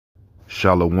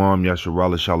Shalom,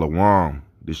 Yasharala Shalom.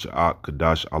 This is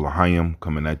Kadash Alahayim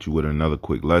coming at you with another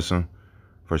quick lesson.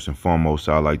 First and foremost,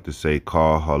 I like to say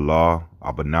Ka Hala,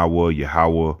 Abanawa,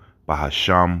 Yahweh,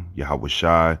 Bahasham,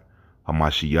 H.O.I,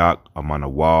 Hamashiach,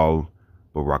 Amanawal,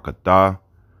 Barakatah.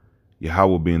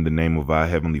 Yahweh being the name of our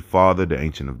Heavenly Father, the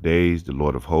Ancient of Days, the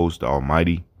Lord of Hosts, the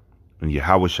Almighty. And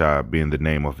H.O.I being the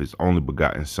name of His only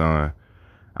begotten Son,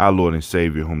 our Lord and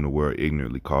Savior, whom the world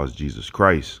ignorantly calls Jesus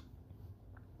Christ.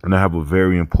 And I have a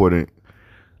very important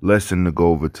lesson to go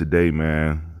over today,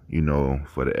 man,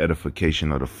 for the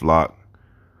edification of the flock,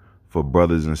 for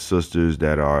brothers and sisters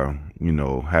that are,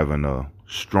 having a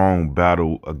strong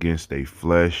battle against their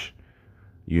flesh,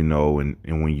 and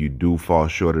when you do fall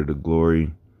short of the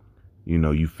glory,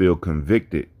 you feel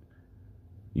convicted,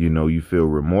 you feel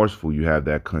remorseful, you have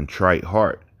that contrite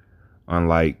heart,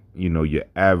 unlike, your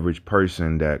average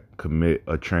person that commit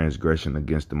a transgression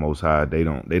against the Most High. They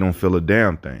don't feel a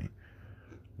damn thing,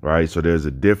 right? So there's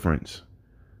a difference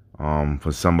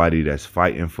for somebody that's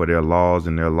fighting for their laws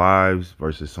and their lives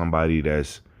versus somebody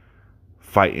that's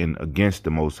fighting against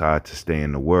the Most High to stay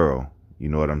in the world. You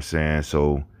know what I'm saying?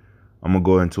 So I'm gonna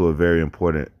go into a very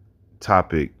important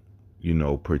topic,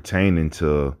 pertaining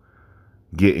to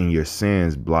getting your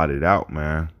sins blotted out,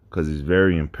 man, because it's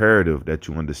very imperative that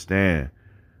you understand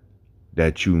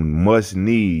that you must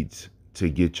needs to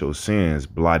get your sins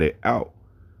blotted out,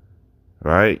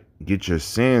 right? Get your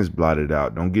sins blotted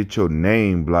out. Don't get your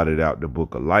name blotted out the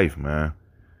book of life, man.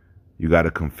 You got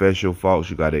to confess your faults.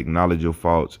 You got to acknowledge your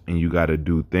faults, and you got to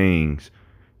do things.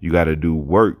 You got to do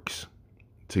works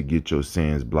to get your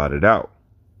sins blotted out.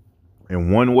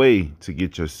 And one way to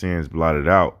get your sins blotted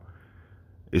out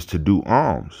is to do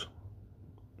alms,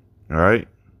 all right?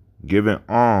 Giving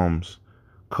alms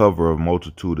cover a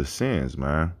multitude of sins,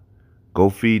 man. Go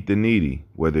feed the needy,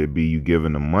 whether it be you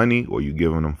giving them money or you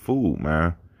giving them food,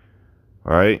 man.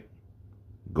 All right?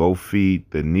 Go feed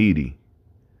the needy.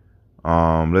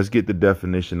 Let's get the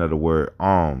definition of the word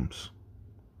alms.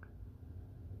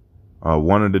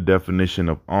 One of the definition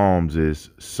of alms is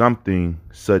something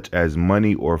such as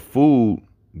money or food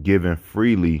given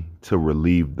freely to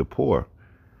relieve the poor.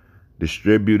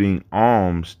 Distributing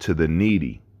alms to the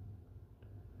needy.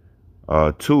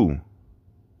 2,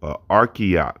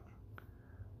 archiot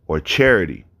or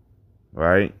charity,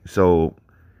 right? So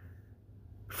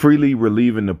freely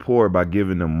relieving the poor by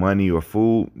giving them money or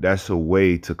food, that's a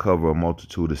way to cover a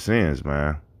multitude of sins,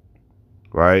 man,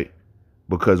 right?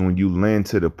 Because when you lend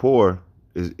to the poor,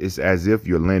 it's as if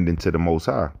you're lending to the Most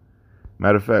High.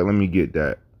 Matter of fact, let me get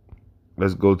that.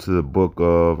 Let's go to the book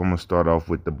of, I'm going to start off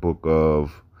with the book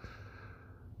of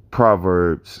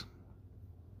Proverbs,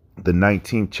 the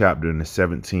 19th chapter and the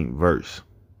 17th verse.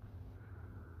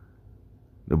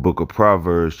 The book of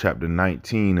Proverbs, chapter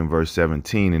 19 and verse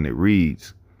 17, and it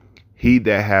reads, "He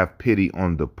that hath pity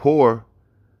on the poor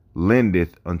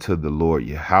lendeth unto the Lord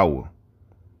Yahweh,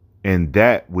 and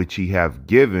that which he hath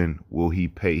given will he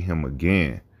pay him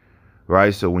again."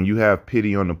 Right? So when you have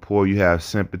pity on the poor, you have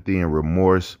sympathy and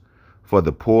remorse for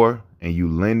the poor, and you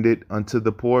lend it unto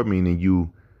the poor, meaning you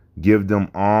give them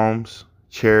alms,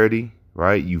 charity,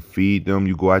 right? You feed them,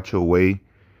 you go out your way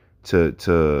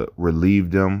to relieve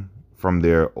them from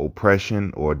their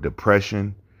oppression or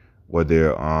depression or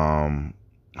their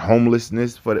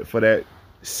homelessness for that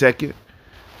second,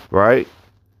 right?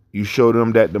 You show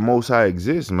them that the Most High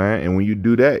exists, man. And when you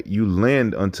do that, you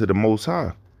lend unto the Most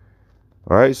High.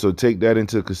 All right, so take that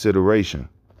into consideration,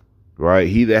 right?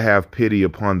 He that hath pity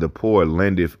upon the poor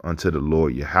lendeth unto the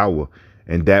Lord Yahweh,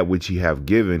 and that which he have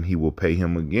given, he will pay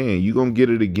him again. You're going to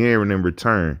get it again in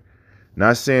return.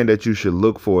 Not saying that you should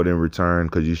look for it in return,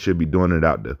 because you should be doing it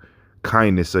out the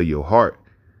kindness of your heart,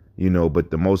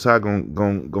 but the Most High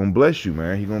gonna bless you,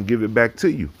 man. He gonna give it back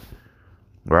to you,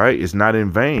 right? It's not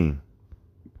in vain,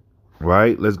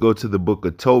 right? Let's go to the book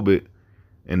of Tobit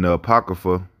in the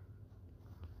Apocrypha,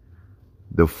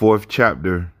 the 4th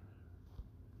chapter,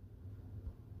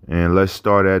 and let's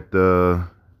start at the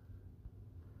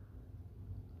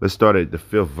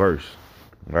 5th verse,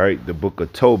 right? The book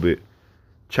of Tobit,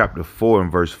 chapter 4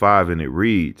 and verse 5, and it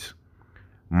reads,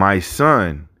 "My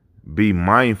son, be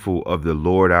mindful of the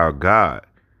Lord our God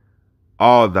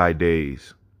all thy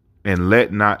days, and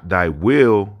let not thy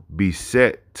will be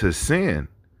set to sin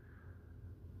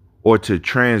or to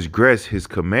transgress his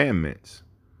commandments.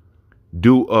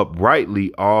 Do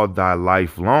uprightly all thy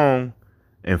life long,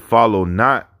 and follow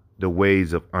not the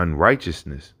ways of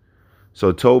unrighteousness."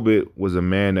 So Tobit was a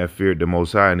man that feared the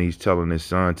Most High, and he's telling his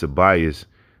son Tobias,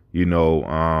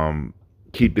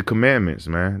 keep the commandments,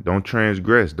 man. Don't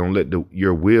transgress. Don't let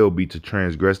your will be to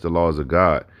transgress the laws of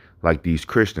God like these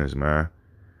Christians, man.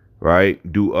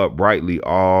 right? Do uprightly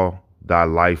all thy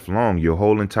life long. Your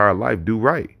whole entire life, do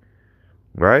right,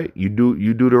 right? You do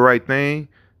the right thing.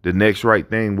 The next right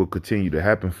thing will continue to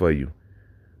happen for you,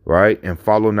 right? And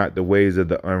follow not the ways of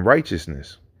the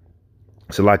unrighteousness.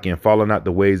 So like in follow not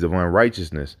the ways of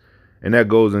unrighteousness. And that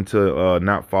goes into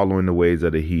not following the ways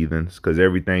of the heathens, because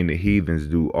everything the heathens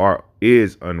do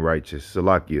is unrighteous. So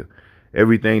like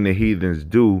everything the heathens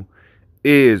do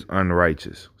is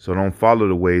unrighteous. So don't follow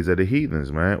the ways of the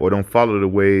heathens, man, or don't follow the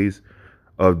ways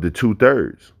of the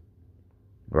 2/3,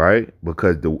 right?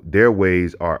 Because their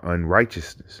ways are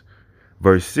unrighteousness.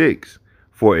 Verse 6,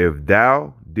 for if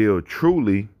thou deal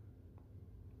truly,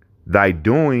 thy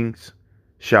doings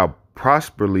shall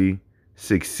prosperly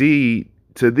succeed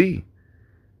to thee,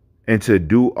 and to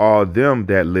do all them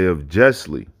that live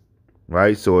justly,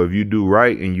 right? So if you do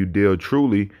right and you deal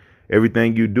truly,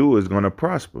 everything you do is going to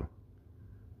prosper,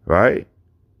 right?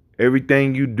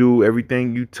 Everything you do,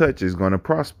 everything you touch is going to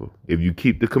prosper if you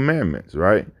keep the commandments,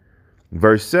 right?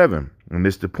 Verse 7, and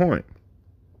this is the point.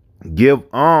 Give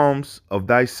alms of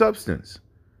thy substance,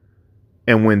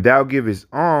 and when thou givest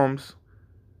alms,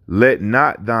 let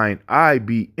not thine eye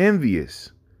be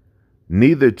envious,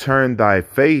 neither turn thy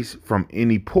face from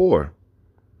any poor,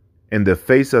 and the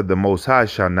face of the Most High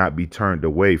shall not be turned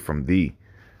away from thee.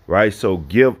 Right? So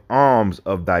give alms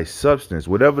of thy substance,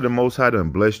 whatever the Most High done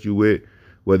blessed you with,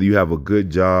 whether you have a good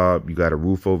job, you got a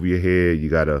roof over your head, you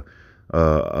got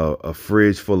a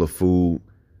fridge full of food,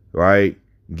 right?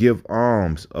 Give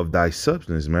alms of thy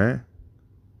substance, man.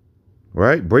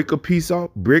 Right? Break a piece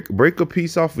off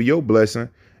of your blessing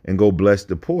and go bless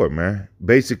the poor, man.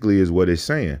 Basically is what it's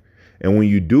saying. And when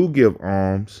you do give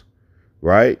alms,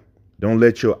 right, don't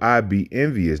let your eye be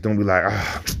envious. Don't be like,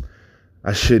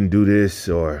 I shouldn't do this,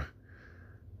 or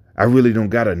I really don't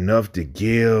got enough to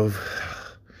give.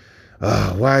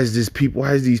 Why is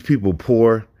these people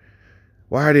poor?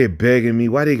 Why are they begging me?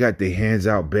 Why they got their hands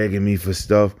out begging me for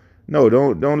stuff? No,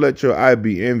 don't let your eye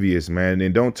be envious, man.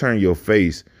 And don't turn your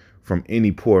face from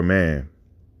any poor man.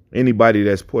 Anybody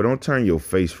that's poor, don't turn your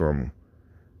face from them,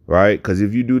 right? Because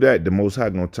if you do that, the Most High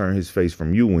gonna turn his face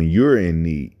from you when you're in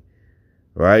need,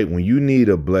 right? When you need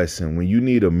a blessing, when you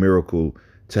need a miracle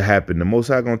to happen, the Most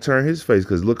High gonna turn his face,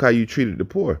 because look how you treated the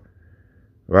poor,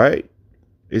 right?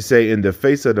 It say, in the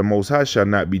face of the Most High shall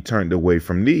not be turned away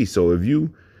from thee. So if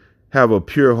you have a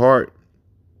pure heart,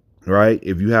 right?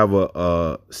 If you have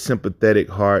a sympathetic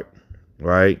heart,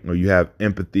 right? Or you have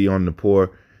empathy on the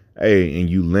poor, hey, and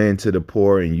you lend to the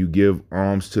poor and you give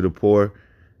alms to the poor,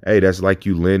 hey, that's like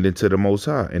you lending to the Most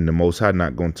High, and the Most High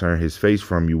not going to turn his face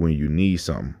from you when you need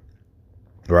something,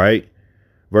 right?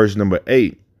 Verse number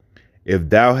 8, if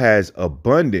thou hast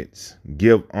abundance,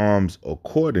 give alms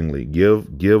accordingly.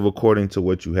 Give according to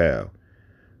what you have,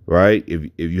 right? If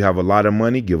you have a lot of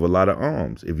money, give a lot of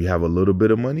alms. If you have a little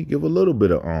bit of money, give a little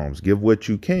bit of alms. Give what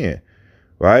you can,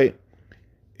 right?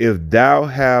 If thou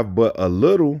have but a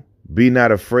little, be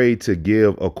not afraid to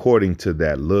give according to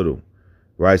that little,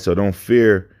 right? So don't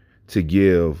fear to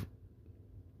give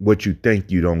what you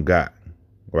think you don't got,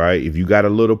 right? If you got a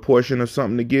little portion of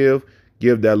something to give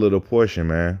that little portion,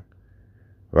 man,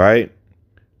 right?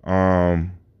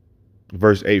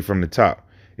 Verse 8 from the top.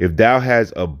 If thou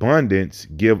hast abundance,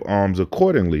 give alms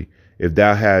accordingly. If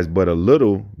thou hast but a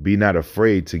little, be not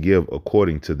afraid to give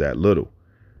according to that little,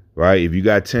 right? If you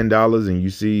got $10 and you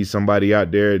see somebody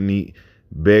out there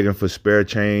begging for spare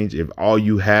change, if all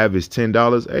you have is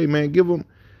 $10, hey man, give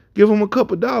them a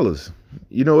couple dollars.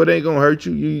 You know, it ain't gonna hurt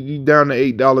you. You down to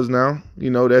 $8 now.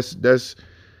 You know, that's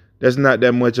not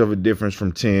that much of a difference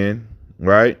from 10,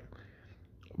 right?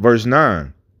 Verse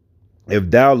 9, if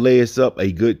thou layest up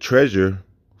a good treasure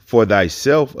for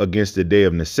thyself against the day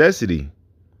of necessity,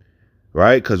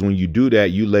 right? Because when you do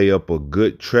that, you lay up a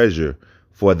good treasure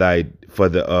for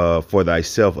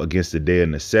thyself against the day of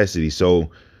necessity.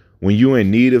 So when you're in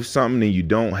need of something and you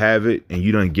don't have it, and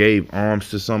you done gave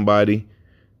alms to somebody,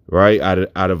 right,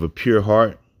 out of a pure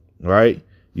heart, right?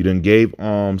 You done gave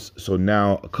alms. So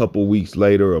now a couple weeks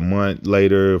later, a month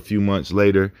later, a few months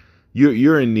later,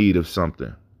 you're in need of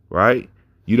something, right?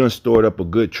 You done stored up a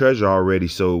good treasure already.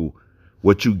 So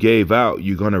what you gave out,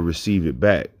 you're going to receive it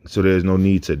back. So there's no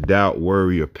need to doubt,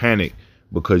 worry, or panic,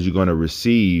 because you're going to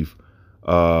receive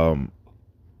a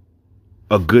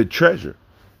good treasure,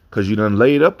 because you done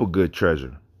laid up a good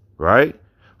treasure, right?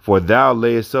 For thou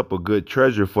layest up a good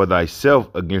treasure for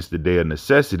thyself against the day of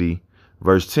necessity.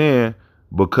 Verse 10,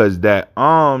 because that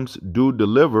alms do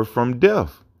deliver from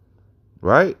death,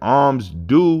 right? Alms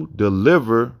do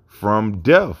deliver from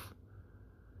death,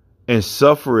 and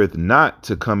suffereth not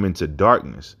to come into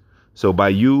darkness. So by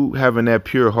you having that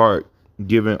pure heart,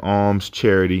 giving alms,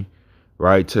 charity,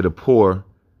 right, to the poor,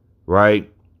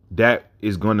 right, that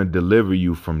is going to deliver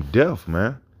you from death,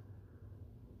 man.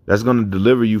 That's going to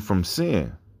deliver you from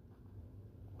sin.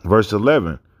 Verse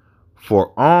 11,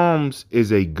 for alms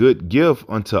is a good gift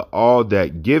unto all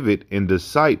that give it in the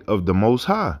sight of the Most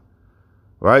High.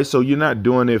 Right? So you're not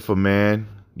doing it for man.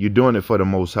 You're doing it for the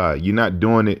Most High. You're not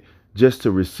doing it just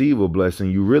to receive a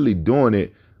blessing. You're really doing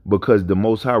it because the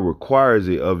Most High requires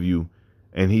it of you.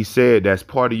 And he said that's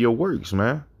part of your works,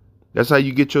 man. That's how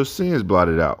you get your sins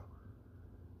blotted out.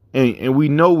 And we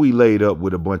know we laid up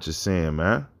with a bunch of sin,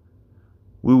 man.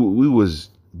 We was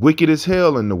wicked as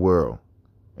hell in the world.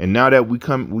 And now that we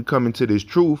come into this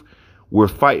truth, we're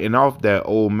fighting off that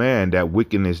old man, that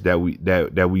wickedness that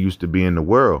we used to be in the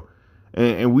world.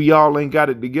 And we all ain't got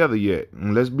it together yet.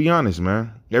 And let's be honest,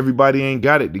 man. Everybody ain't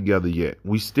got it together yet.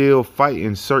 We still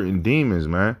fighting certain demons,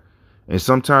 man. And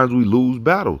sometimes we lose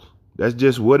battles. That's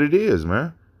just what it is,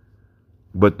 man.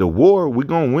 But the war, we're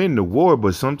going to win the war,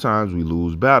 but sometimes we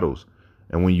lose battles.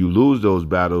 And when you lose those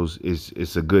battles,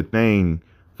 it's a good thing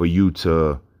for you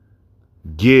to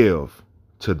give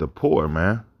to the poor,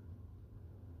 man.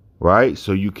 Right?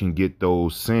 So you can get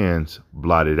those sins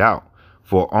blotted out.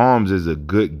 For alms is a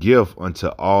good gift unto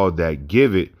all that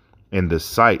give it in the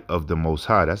sight of the Most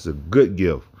High. That's a good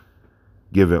gift.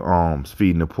 Giving alms,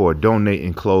 feeding the poor,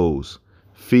 donating clothes,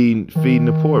 feeding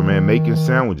the poor, man, making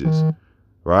sandwiches,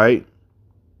 right?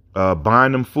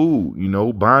 Buying them food,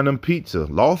 buying them pizza,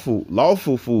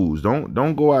 lawful foods.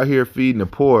 Don't go out here feeding the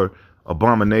poor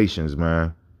abominations,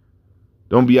 man.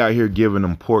 Don't be out here giving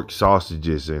them pork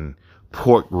sausages and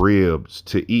pork ribs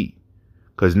to eat,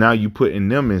 because now you putting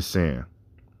them in sin,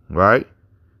 right?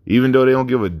 Even though they don't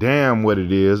give a damn what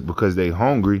it is because they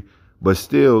hungry, but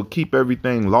still keep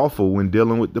everything lawful when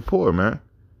dealing with the poor, man.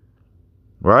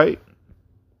 Right?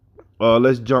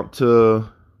 Let's jump to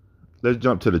the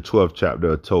 12th chapter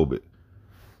of Tobit.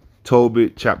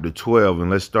 Tobit chapter 12,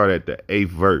 and let's start at the 8th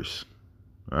verse.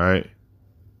 All right.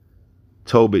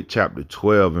 Tobit chapter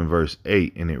 12 and verse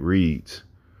 8, and it reads,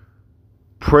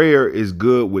 prayer is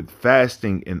good with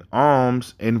fasting and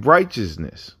alms and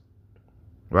righteousness.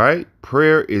 Right?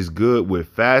 Prayer is good with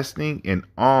fasting and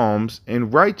alms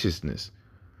and righteousness.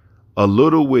 A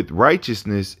little with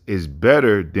righteousness is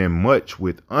better than much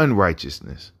with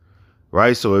unrighteousness.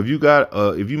 Right? So if you got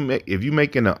if you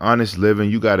making an honest living,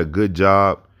 you got a good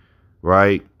job,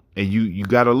 right? And you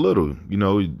got a little,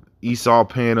 Esau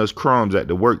paying us crumbs at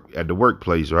the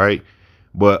workplace, right?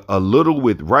 But a little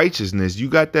with righteousness, you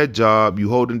got that job, you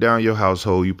holding down your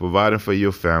household, you providing for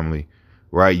your family,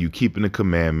 right? You keeping the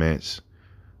commandments,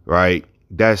 right?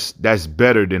 That's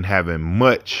better than having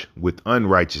much with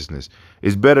unrighteousness.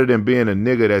 It's better than being a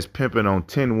nigga that's pimping on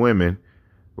 10 women,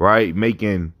 right?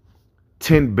 Making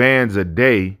 10 bands a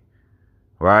day,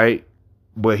 right?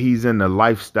 But he's in the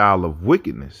lifestyle of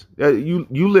wickedness. You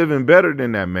living better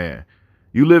than that man.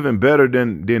 You living better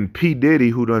than P. Diddy,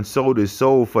 who done sold his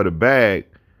soul for the bag,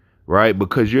 right?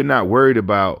 Because you're not worried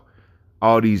about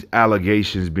all these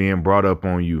allegations being brought up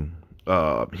on you.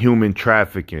 Human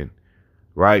trafficking,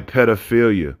 right?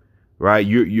 Pedophilia, right?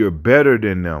 You're better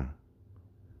than them.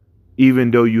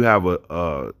 Even though you have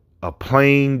a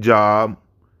plain job,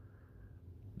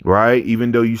 right?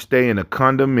 Even though you stay in a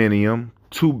condominium,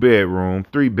 2-bedroom,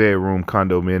 3-bedroom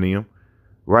condominium,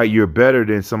 right? You're better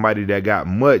than somebody that got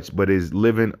much but is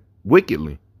living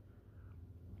wickedly,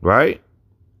 right?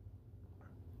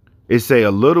 It say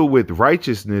a little with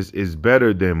righteousness is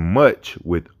better than much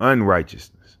with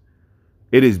unrighteousness.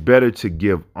 It is better to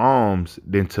give alms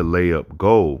than to lay up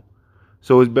gold.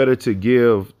 So it's better to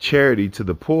give charity to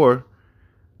the poor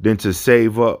than to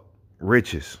save up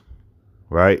riches,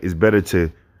 right? It's better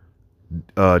to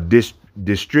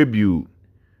distribute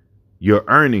your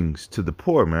earnings to the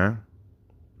poor, man,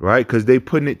 right? Because they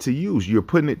putting it to use. You're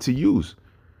putting it to use.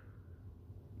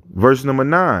 Verse number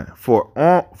 9, for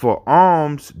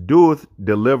alms doeth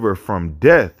deliver from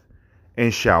death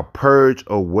and shall purge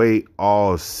away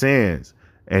all sins.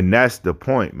 And that's the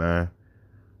point, man,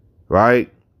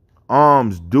 right?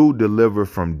 Alms do deliver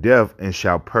from death and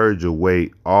shall purge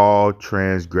away all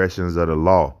transgressions of the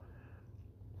law.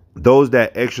 Those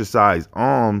that exercise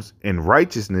alms in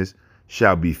righteousness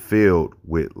shall be filled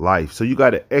with life. So you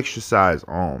got to exercise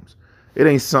alms. It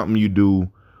ain't something you do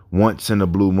once in a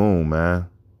blue moon, man.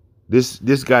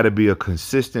 This got to be a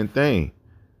consistent thing.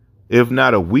 If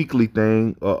not a weekly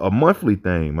thing, a monthly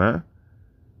thing, man.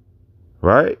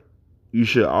 Right? You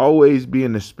should always be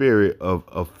in the spirit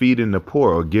of feeding the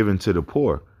poor or giving to the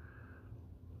poor.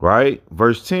 Right?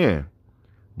 Verse 10.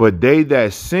 But they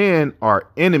that sin are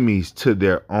enemies to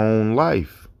their own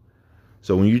life.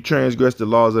 So when you transgress the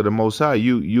laws of the Most High,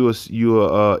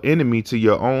 you're enemy to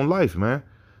your own life, man.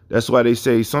 That's why they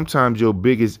say sometimes your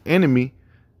biggest enemy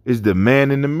is the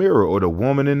man in the mirror or the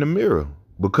woman in the mirror,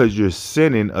 because you're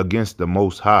sinning against the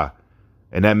Most High.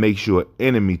 And that makes you an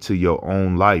enemy to your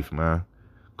own life, man,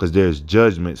 because there's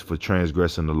judgments for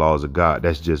transgressing the laws of God.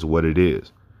 That's just what it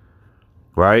is,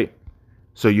 right?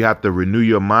 So you have to renew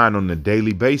your mind on a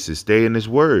daily basis. Stay in this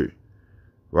word,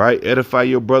 right? Edify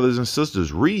your brothers and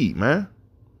sisters. Read, man.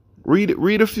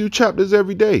 Read a few chapters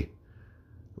every day,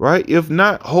 right? If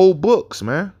not, whole books,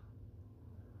 man,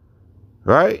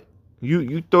 right?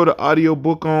 You throw the audio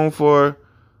book on for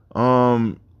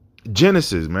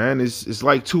Genesis, man. It's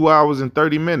like 2 hours and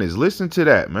 30 minutes. Listen to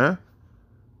that, man.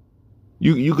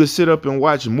 You could sit up and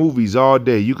watch movies all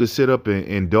day. You could sit up and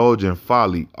indulge in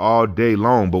folly all day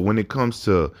long. But when it comes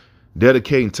to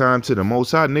dedicating time to the Most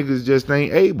High, niggas just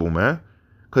ain't able, man.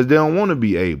 Because they don't want to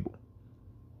be able.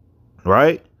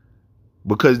 Right?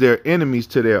 Because they're enemies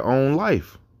to their own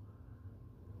life.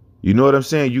 You know what I'm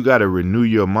saying? You got to renew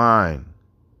your mind.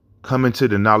 Come into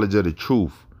the knowledge of the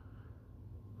truth.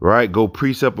 Right? Go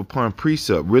precept upon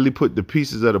precept. Really put the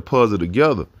pieces of the puzzle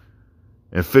together.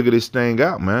 And figure this thing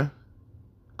out, man.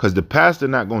 Because the pastor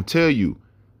not going to tell you.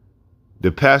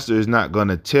 The pastor is not going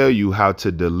to tell you how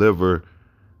to deliver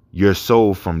your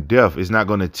soul from death. It's not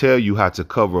going to tell you how to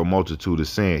cover a multitude of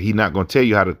sins. He's not going to tell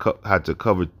you how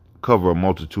to cover a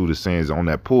multitude of sins on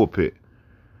that pulpit.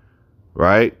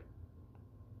 Right?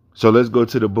 So let's go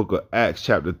to the book of Acts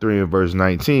chapter 3 and verse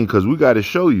 19, because we got to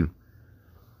show you.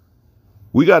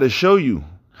 We got to show you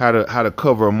how to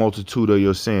cover a multitude of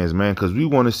your sins, man, because we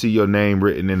want to see your name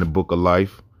written in the book of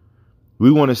life. We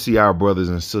want to see our brothers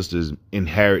and sisters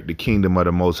inherit the kingdom of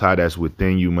the Most High that's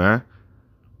within you, man.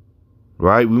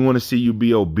 Right? We want to see you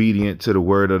be obedient to the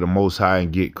word of the Most High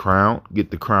and get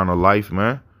the crown of life,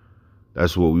 man.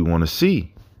 That's what we want to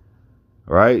see.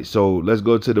 Right? So let's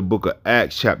go to the book of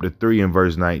Acts chapter 3 and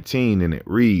verse 19, and it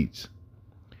reads,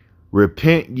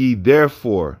 "Repent ye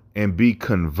therefore and be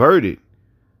converted,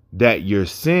 that your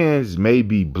sins may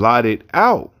be blotted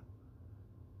out."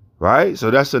 Right? So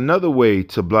that's another way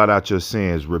to blot out your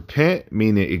sins. Repent,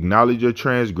 meaning acknowledge your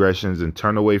transgressions and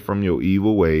turn away from your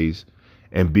evil ways,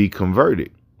 and be converted,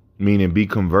 meaning be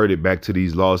converted back to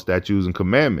these laws, statutes, and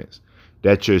commandments,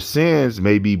 that your sins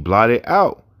may be blotted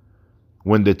out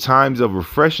when the times of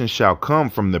refreshing shall come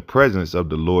from the presence of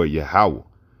the Lord Yahweh.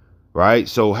 Right?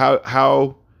 So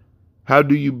how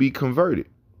do you be converted?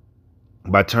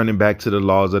 By turning back to the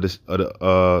laws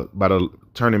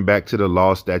turning back to the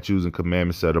law, statutes, and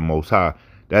commandments of the Most High.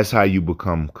 That's how you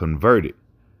become converted.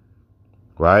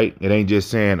 Right? It ain't just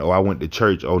saying, oh, I went to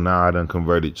church. Oh, now I done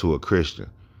converted to a Christian.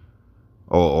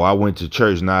 Oh, I went to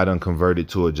church. Now I done converted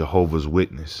to a Jehovah's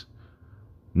Witness.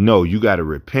 No, you got to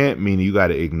repent, meaning you got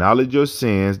to acknowledge your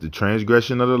sins, the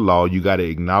transgression of the law. You got to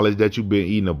acknowledge that you've been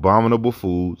eating abominable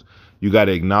foods. You got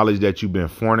to acknowledge that you've been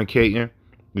fornicating.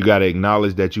 You got to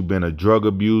acknowledge that you've been a drug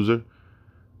abuser,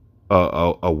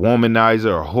 a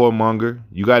womanizer, a whoremonger.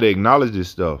 You got to acknowledge this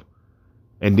stuff.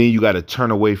 And then you got to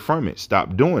turn away from it.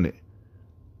 Stop doing it.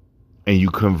 And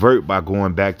you convert by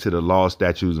going back to the law,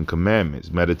 statutes, and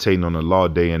commandments, meditating on the law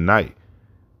day and night,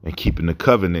 and keeping the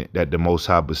covenant that the Most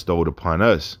High bestowed upon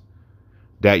us,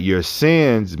 that your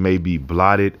sins may be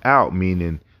blotted out,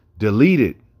 meaning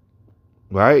deleted.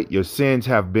 Right? Your sins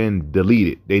have been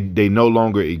deleted. They no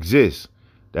longer exist.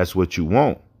 That's what you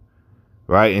want.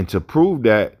 Right? And to prove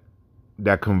that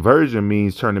conversion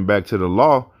means turning back to the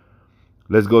law,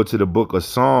 let's go to the book of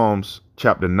Psalms,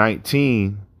 chapter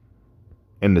 19,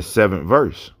 and the 7th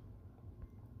verse.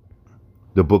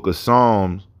 The book of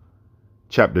Psalms,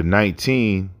 chapter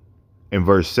 19, and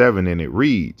verse 7, and it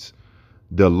reads,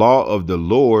 "The law of the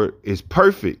Lord is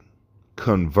perfect,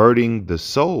 converting the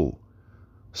soul."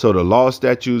 So the law,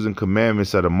 statutes, and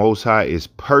commandments of the Most High is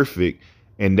perfect,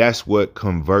 and that's what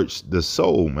converts the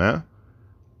soul, man.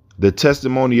 The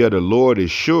testimony of the Lord is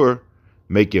sure,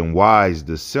 making wise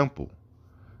the simple.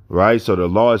 Right? So the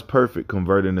law is perfect,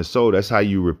 converting the soul. That's how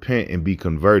you repent and be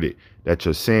converted, that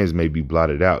your sins may be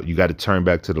blotted out. You got to turn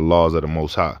back to the laws of the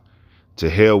Most High. To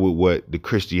hell with what the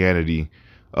Christianity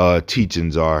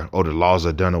teachings are. Oh, the laws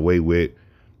are done away with.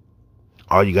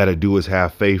 All you got to do is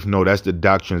have faith. No, that's the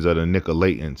doctrines of the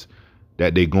Nicolaitans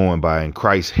that they going by. And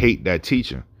Christ hate that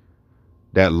teaching.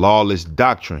 That lawless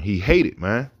doctrine. He hate it,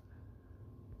 man.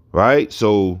 Right?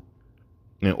 So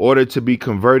in order to be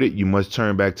converted, you must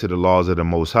turn back to the laws of the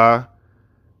Most High.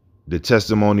 The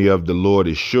testimony of the Lord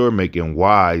is sure, making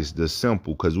wise the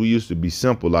simple. Because we used to be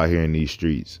simple out here in these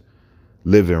streets.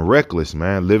 Living reckless,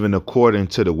 man. Living according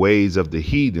to the ways of the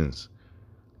heathens.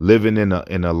 Living in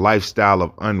a lifestyle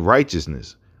of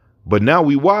unrighteousness. But now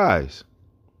we wise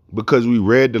because we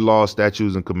read the law,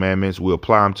 statutes, and commandments. We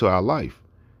apply them to our life.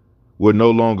 We're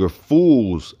no longer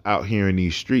fools out here in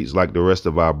these streets like the rest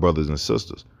of our brothers and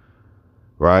sisters,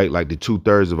 right? Like the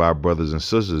 2/3 of our brothers and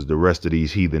sisters, the rest of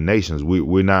these heathen nations.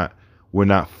 We're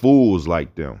not fools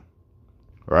like them,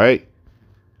 right?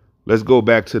 Let's go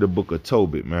back to the book of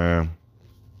Tobit, man.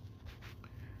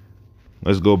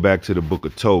 Let's go back to the book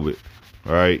of Tobit,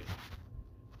 right?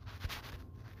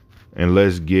 And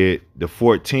let's get the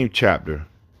 14th chapter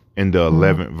and the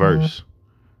 11th verse.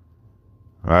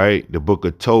 All right, the book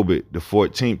of Tobit, the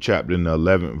 14th chapter and the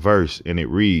 11th verse, and it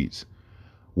reads,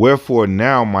 "Wherefore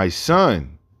now, my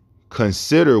son,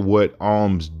 consider what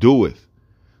alms doeth."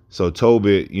 So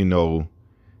Tobit,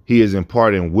 he is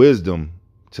imparting wisdom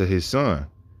to his son,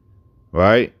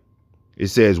 right? It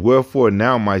says, "Wherefore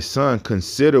now, my son,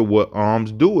 consider what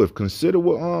alms doeth." Consider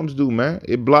what alms do, man.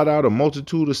 It blot out a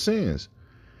multitude of sins,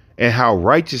 and how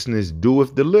righteousness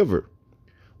doeth deliver.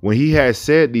 When he had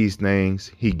said these things,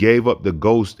 he gave up the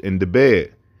ghost in the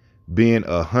bed, being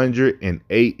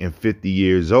 108 and 50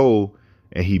 years old,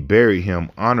 and he buried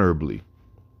him honorably.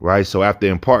 Right. So after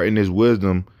imparting his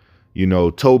wisdom,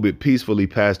 Tobit peacefully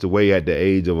passed away at the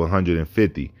age of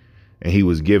 150, and he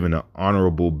was given an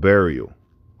honorable burial.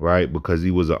 Right. Because he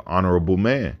was an honorable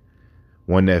man,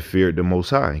 one that feared the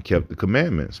Most High and kept the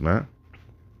commandments, man.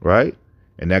 Right.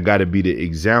 And that got to be the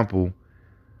example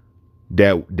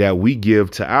that we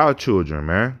give to our children,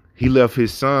 man. He left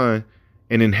his son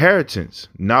an inheritance,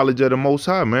 knowledge of the Most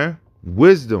High, man.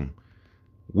 Wisdom,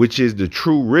 which is the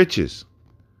true riches,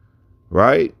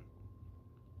 right?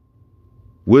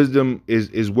 Wisdom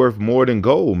is worth more than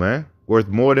gold, man. Worth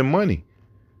more than money.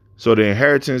 So the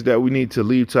inheritance that we need to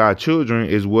leave to our children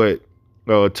is what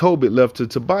Tobit left to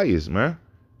Tobias, man.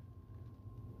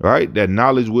 Right? That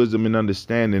knowledge, wisdom, and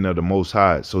understanding of the Most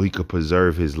High, so he could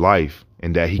preserve his life,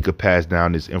 and that he could pass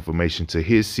down this information to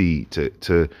his seed,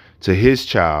 to his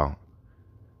child,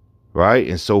 right?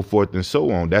 And so forth and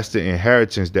so on. That's the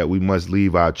inheritance that we must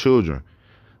leave our children.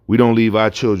 We don't leave our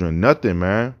children nothing,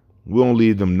 man. We don't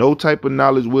leave them no type of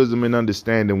knowledge, wisdom, and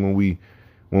understanding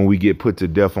when we get put to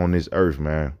death on this earth,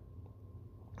 man.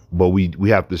 But we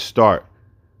have to start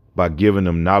by giving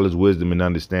them knowledge, wisdom, and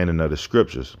understanding of the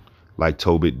scriptures, like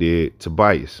Tobit did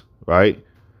Tobias, right?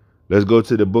 Let's go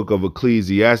to the book of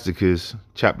Ecclesiasticus,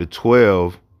 chapter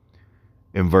 12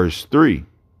 and verse 3.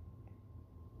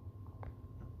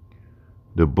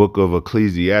 The book of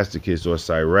Ecclesiasticus, or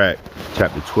Sirach,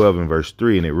 chapter 12 and verse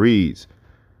 3, and it reads,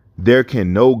 "There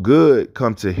can no good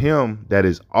come to him that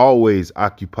is always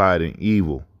occupied in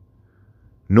evil,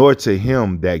 nor to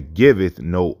him that giveth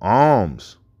no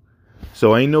alms."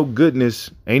 So ain't no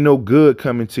good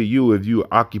coming to you if you're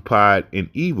occupied in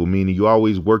evil, meaning you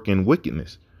always work in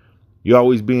wickedness. You're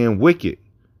always being wicked,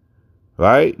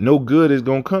 right? No good is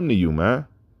going to come to you, man.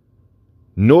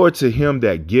 Nor to him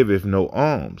that giveth no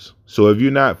alms. So if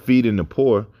you're not feeding the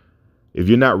poor, if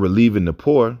you're not relieving the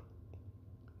poor,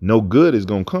 no good is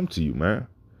going to come to you, man.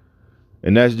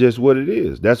 And that's just what it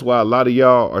is. That's why a lot of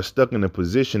y'all are stuck in a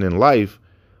position in life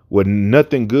where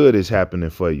nothing good is happening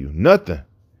for you. Nothing.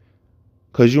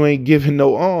 Because you ain't giving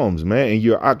no alms, man, and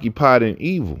you're occupied in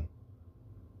evil.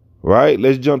 Right?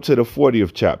 Let's jump to the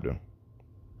 40th chapter.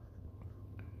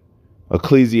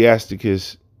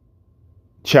 Ecclesiasticus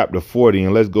chapter 40,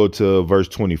 and let's go to verse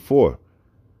 24.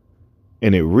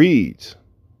 And it reads,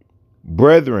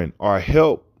 "Brethren are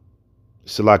help,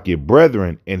 Salakia,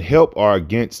 brethren and help are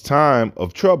against time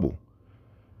of trouble,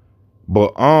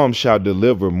 but alms shall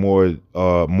deliver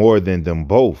more than them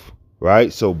both."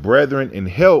 Right? So brethren and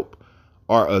help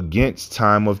are against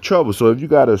time of trouble. So if you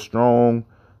got a strong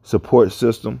support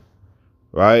system,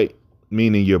 right?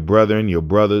 Meaning your brother and your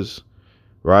brothers,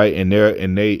 right? And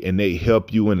they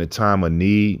help you in a time of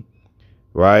need,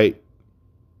 right?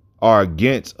 Are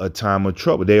against a time of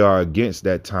trouble. They are against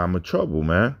that time of trouble,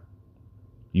 man.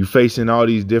 You facing all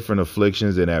these different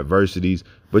afflictions and adversities,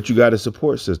 but you got a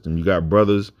support system. You got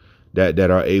brothers that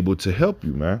are able to help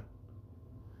you, man.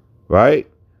 Right?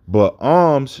 But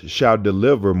alms shall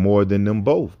deliver more than them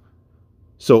both.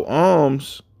 So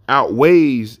alms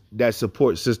outweighs that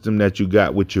support system that you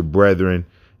got with your brethren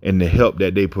and the help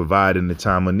that they provide in the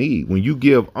time of need. When you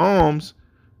give alms,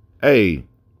 hey,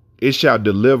 it shall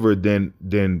deliver than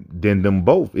them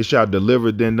both. It shall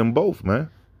deliver than them both, man.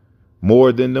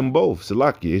 More than them both.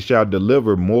 Salaki, it shall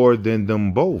deliver more than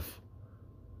them both.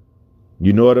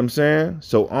 You know what I'm saying?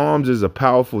 So alms is a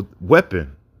powerful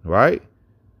weapon, right?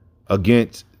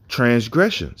 Against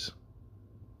transgressions.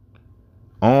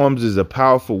 Alms is a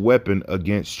powerful weapon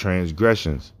against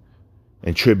transgressions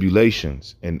and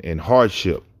tribulations and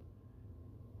hardship,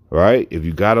 right? If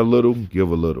you got a little,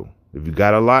 give a little. If you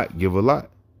got a lot, give a lot.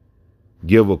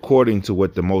 Give according to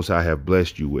what the Most High have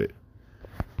blessed you with,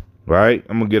 right?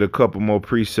 I'm going to get a couple more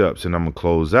precepts and I'm going to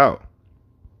close out.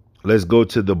 Let's go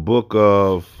to the book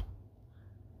of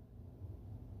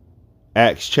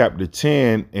Acts chapter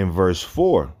 10 and verse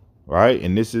 4, right?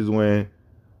 And this is when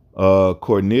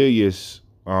Cornelius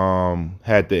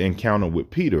had the encounter with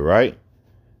Peter, right?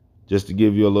 Just to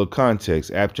give you a little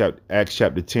context, Acts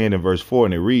chapter 10 and verse 4,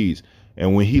 and it reads,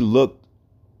 and when he looked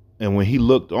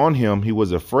on him, he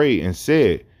was afraid and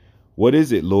said, what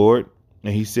is it, Lord?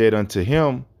 And he said unto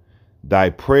him, thy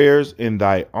prayers and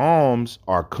thy alms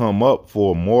are come up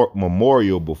for a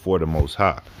memorial before the Most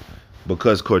High.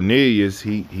 Because Cornelius,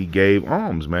 he gave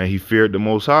alms, man. He feared the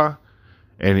Most High,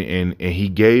 and he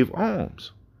gave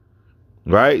alms,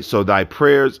 right? So thy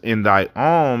prayers and thy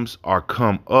alms are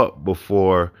come up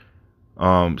before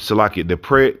Salaki.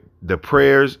 The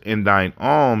prayers and thine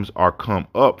alms are come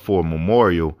up for a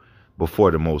memorial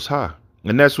before the Most High.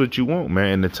 And that's what you want,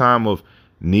 man. In the time of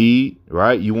need,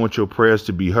 right? You want your prayers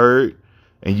to be heard,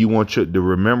 and you want the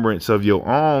remembrance of your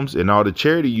alms and all the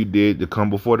charity you did to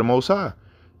come before the Most High.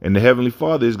 And the Heavenly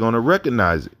Father is going to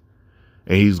recognize it,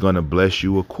 and he's going to bless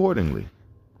you accordingly,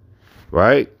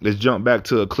 right? Let's jump back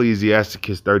to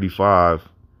Ecclesiasticus 35,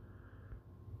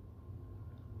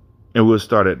 and we'll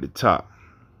start at the top,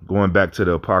 going back to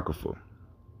the Apocrypha.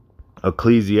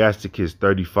 Ecclesiasticus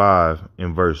 35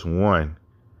 and verse 1,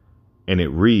 and it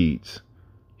reads,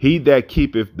 he that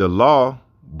keepeth the law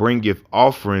bringeth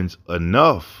offerings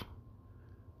enough,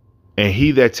 and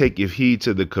he that taketh heed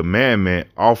to the commandment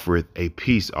offereth a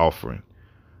peace offering.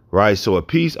 Right? So a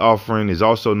peace offering is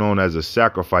also known as a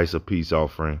sacrifice of peace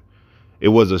offering. It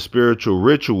was a spiritual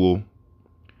ritual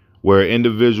where an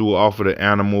individual offered an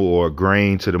animal or a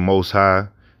grain to the Most High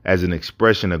as an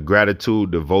expression of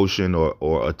gratitude, devotion,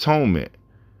 or atonement.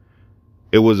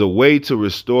 It was a way to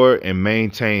restore and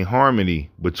maintain harmony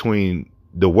between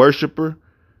the worshiper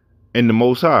and the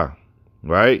Most High,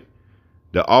 right?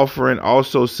 The offering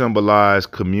also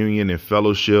symbolized communion and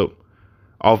fellowship,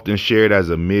 often shared as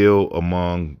a meal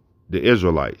among the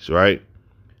Israelites, right?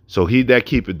 So he that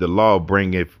keepeth the law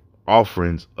bringeth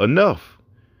offerings enough.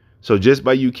 So just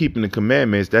by you keeping the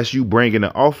commandments, that's you bringing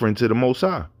an offering to the Most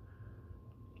High.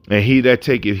 And he that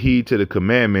taketh heed to the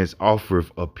commandments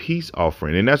offereth a peace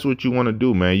offering. And that's what you want to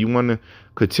do, man. You want to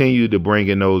continue to bring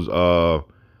in those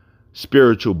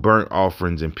spiritual burnt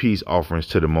offerings and peace offerings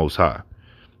to the Most High.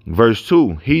 Verse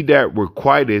 2, he that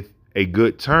requiteth a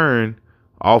good turn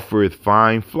offereth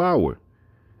fine flour,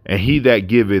 and he that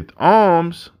giveth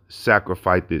alms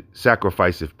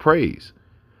sacrificeth praise.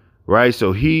 Right?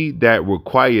 So he that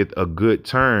requiteth a good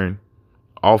turn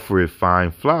offereth fine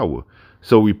flour.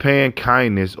 So repaying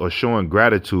kindness or showing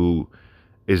gratitude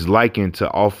is likened to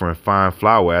offering fine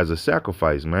flour as a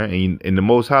sacrifice, man. And the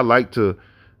Most High like to,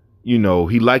 he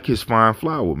like his fine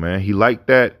flour, man. He liked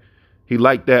that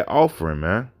offering,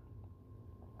 man.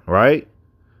 Right?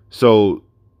 So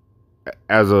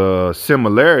as a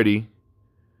similarity,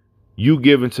 you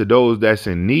giving to those that's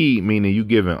in need, meaning you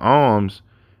giving alms,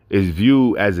 is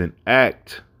viewed as an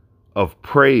act of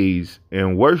praise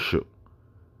and worship.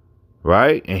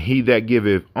 Right? And he that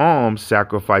giveth alms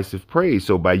sacrificeth praise.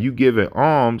 So by you giving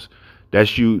alms,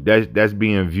 that's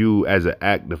being viewed as an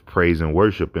act of praise and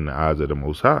worship in the eyes of the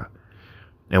Most High.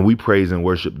 And we praise and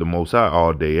worship the Most High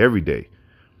all day, every day.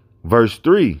 Verse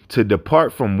 3, to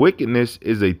depart from wickedness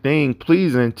is a thing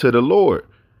pleasing to the Lord,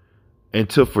 and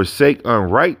to forsake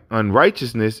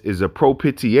unrighteousness is a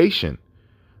propitiation,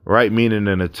 right? Meaning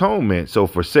an atonement. So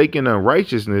forsaking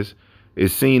unrighteousness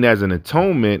is seen as an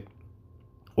atonement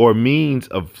or means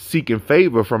of seeking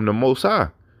favor from the Most High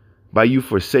by you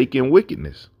forsaking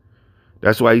wickedness.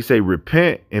 That's why he say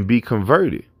repent and be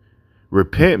converted.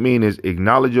 Repent means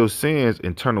acknowledge your sins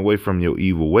and turn away from your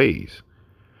evil ways.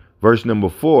 Verse number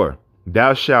 4,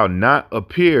 thou shalt not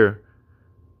appear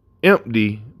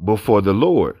empty before the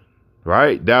Lord,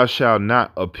 right? Thou shalt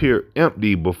not appear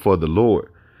empty before the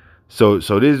Lord. So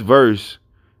this verse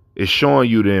is showing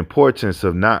you the importance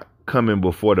of not coming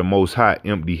before the Most High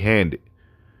empty-handed,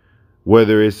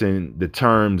 whether it's in the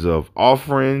terms of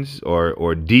offerings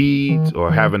or deeds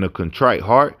or having a contrite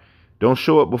heart. Don't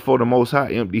show up before the Most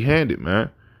High empty-handed,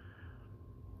 man.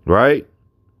 Right?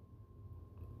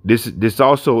 This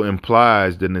also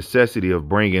implies the necessity of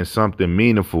bringing something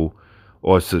meaningful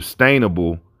or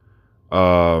sustainable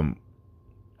when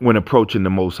approaching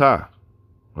the Most High,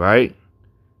 right?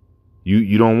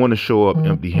 You don't want to show up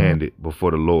empty-handed before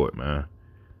the Lord, man.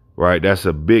 Right? That's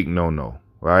a big no-no,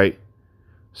 right?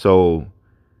 So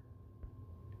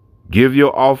give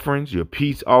your offerings, your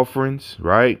peace offerings,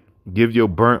 right? Give your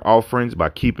burnt offerings by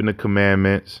keeping the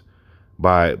commandments,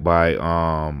 by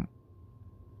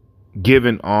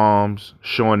giving alms,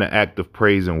 showing the act of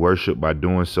praise and worship by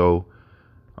doing so.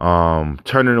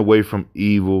 Turning away from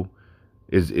evil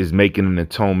is making an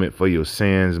atonement for your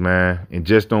sins, man. And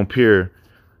just don't appear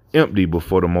empty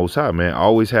before the Most High, man.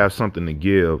 Always have something to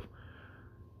give,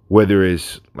 whether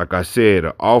it's, like I said,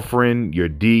 an offering, your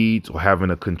deeds, or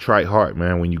having a contrite heart,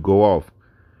 man, when you go off,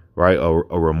 right?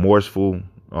 A remorseful,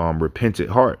 repentant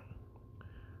heart,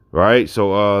 right?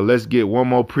 So let's get one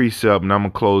more precept, and I'm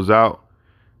going to close out.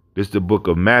 This is the book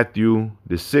of Matthew,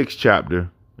 the 6th chapter,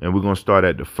 and we're going to start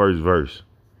at the 1st verse.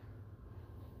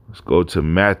 Let's go to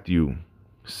Matthew,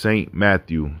 St.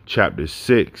 Matthew, chapter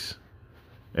 6,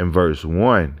 and verse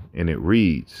 1, and it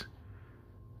reads,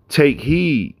 "Take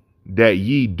heed that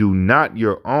ye do not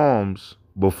your alms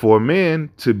before men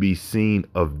to be seen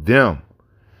of them."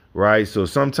 Right? So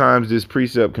sometimes this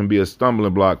precept can be a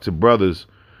stumbling block to brothers,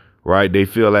 right? They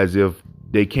feel as if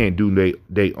they can't do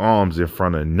they alms in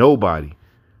front of nobody,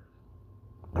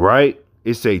 right?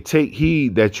 It say, take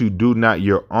heed that you do not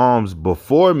your alms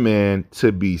before men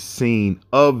to be seen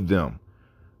of them,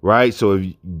 right? So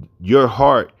if your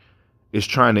heart is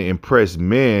trying to impress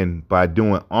men by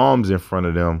doing alms in front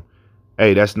of them,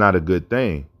 hey, that's not a good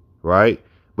thing, right?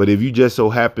 But if you just so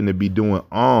happen to be doing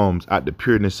alms out the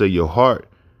pureness of your heart,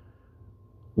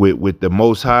 with the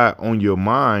Most High on your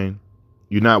mind,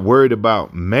 you're not worried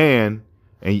about man,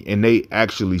 and they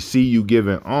actually see you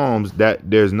giving alms, that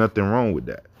there's nothing wrong with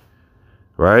that,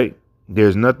 right?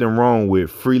 There's nothing wrong with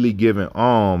freely giving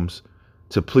alms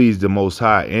to please the Most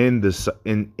High in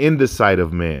the sight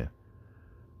of man,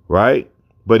 right?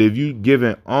 But if you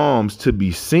giving alms to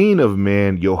be seen of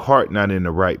man, your heart not in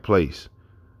the right place,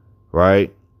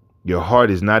 right? Your heart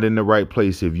is not in the right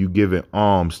place if you giving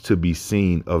alms to be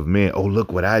seen of men. Oh,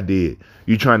 look what I did.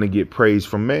 You trying to get praise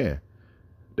from man.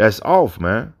 That's off,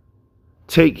 man.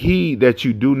 Take heed that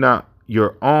you do not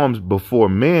your alms before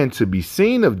men to be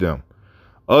seen of them.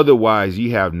 Otherwise,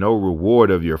 ye have no reward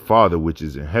of your Father which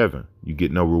is in heaven. You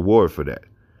get no reward for that.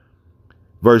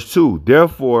 Verse 2,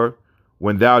 therefore,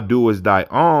 when thou doest thy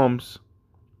alms,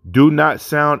 do not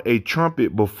sound a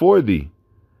trumpet before thee,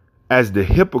 as the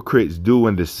hypocrites do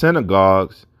in the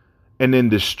synagogues and in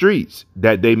the streets,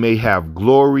 that they may have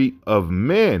glory of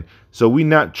men. So we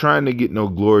not trying to get no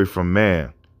glory from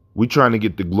man. We trying to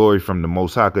get the glory from the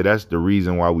Most High, because that's the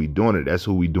reason why we doing it. That's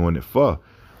who we doing it for.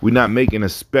 We're not making a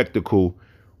spectacle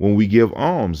when we give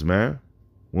alms, man.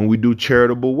 When we do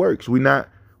charitable works, we're not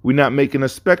making a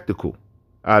spectacle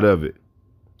out of it,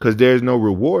 because there's no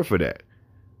reward for that.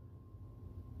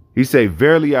 He say,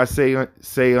 verily I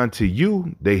say unto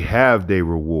you, they have their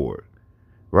reward,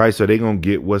 right? So they going to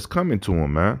get what's coming to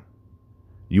them, man.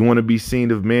 You want to be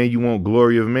seen of man? You want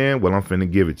glory of man? Well, I'm finna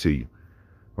give it to you,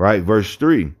 right? Verse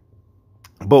 3,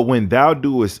 but when thou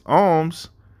doest alms,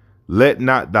 let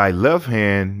not thy left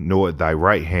hand know what thy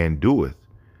right hand doeth,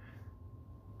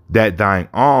 that thine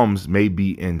alms may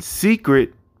be in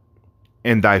secret,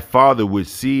 and thy Father which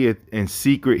seeth in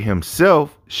secret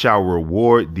himself shall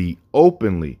reward thee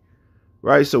openly.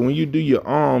 Right? So when you do your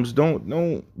alms, don't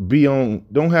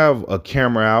have a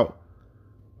camera out,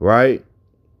 right,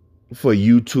 for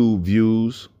YouTube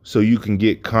views, so you can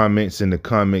get comments in the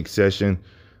comment section,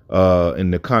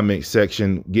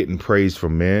 getting praise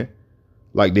from men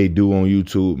like they do on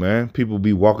YouTube, man. People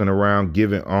be walking around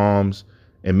giving alms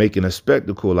and making a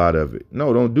spectacle out of it.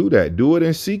 No, don't do that. Do it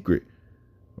in secret,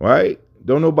 right?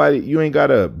 You ain't got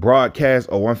to broadcast,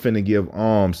 oh, I'm finna give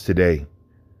alms today,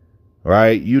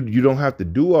 right? You don't have to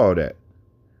do all that,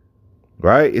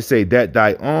 right? It say that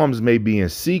thy alms may be in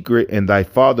secret, and thy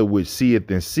Father which seeth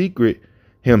in secret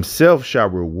himself shall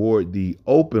reward thee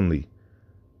openly,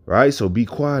 right? So be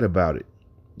quiet about it,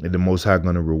 and the Most High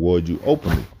going to reward you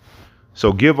openly.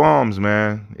 So give alms,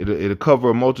 man. It'll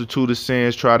cover a multitude of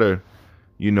sins. Try to,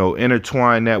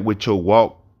 intertwine that with your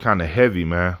walk kind of heavy,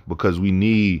 man, because we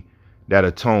need that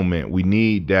atonement. We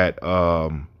need that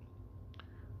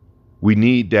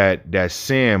that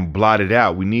sin blotted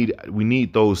out. We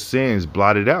need those sins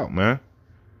blotted out, man.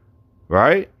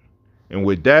 Right? And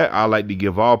with that, I like to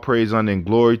give all praise, honor, and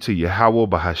glory to Yahweh,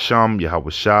 Bahasham,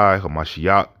 Yahweh-Shai,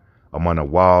 Hamashiach,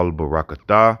 Amanawal,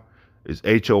 Barakatah. It's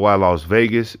H.O.I. Las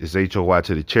Vegas. It's H.O.I.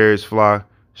 to the chariots fly.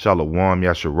 Shalom,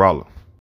 Yasharallah.